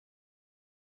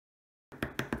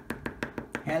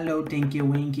Hello, Tinky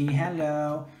Winky.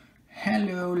 Hello.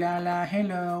 Hello, Lala.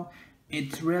 Hello.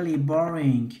 It's really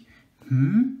boring.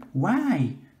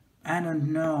 Why? I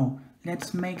don't know.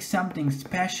 Let's make something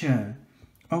special.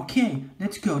 Okay,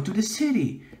 let's go to the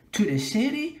city. To the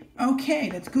city? Okay,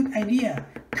 that's a good idea.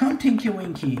 Come, Tinky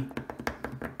Winky.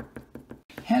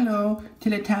 Hello,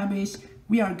 Teletubbies.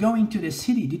 We are going to the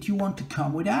city. Did you want to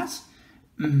come with us?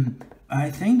 I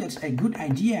think that's a good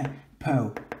idea,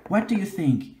 Po. What do you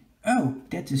think? Oh,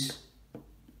 that is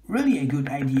really a good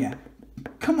idea.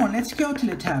 Come on, let's go,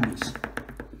 Teletubbies.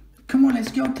 Come on,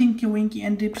 let's go, Tinky Winky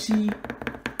and Dipsy.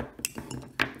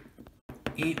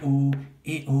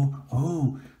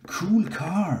 Oh, cool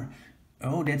car.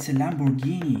 Oh, that's a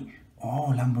Lamborghini.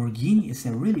 Oh, Lamborghini is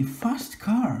a really fast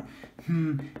car.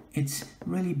 It's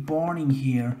really boring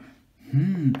here.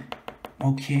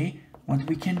 Okay, what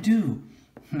we can do?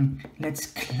 Let's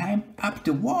climb up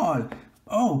the wall.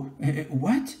 Oh,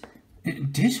 what?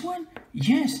 This one?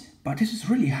 Yes, but this is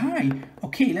really high.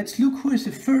 Okay, let's look who is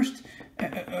the first.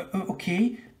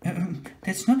 Okay,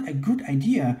 that's not a good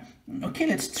idea. Okay,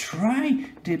 let's try,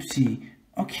 Dipsy.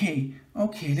 Okay,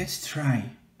 let's try.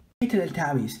 Okay,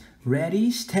 Teletubbies, ready,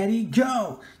 steady,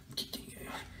 go!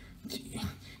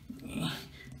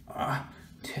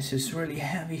 This is really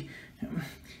heavy.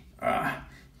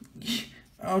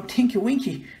 Oh, Tinky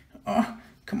Winky. Oh,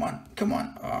 come on.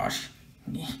 Teletubbies.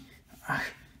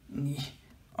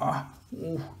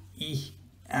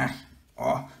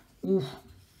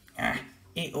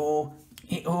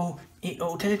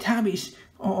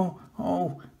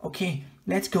 Oh, okay,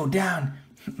 let's go down.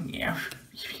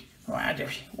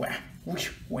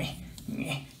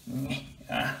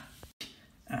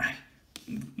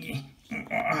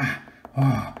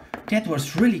 Oh, that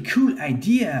was really cool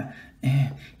idea.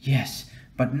 Yes,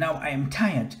 but now I am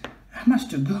tired. I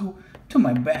must go to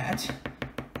my bed.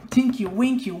 Tinky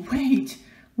Winky, wait.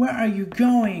 Where are you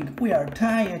going? We are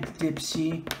tired,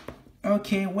 Dipsy.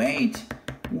 Okay, waiting,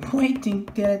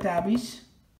 Teletubbies.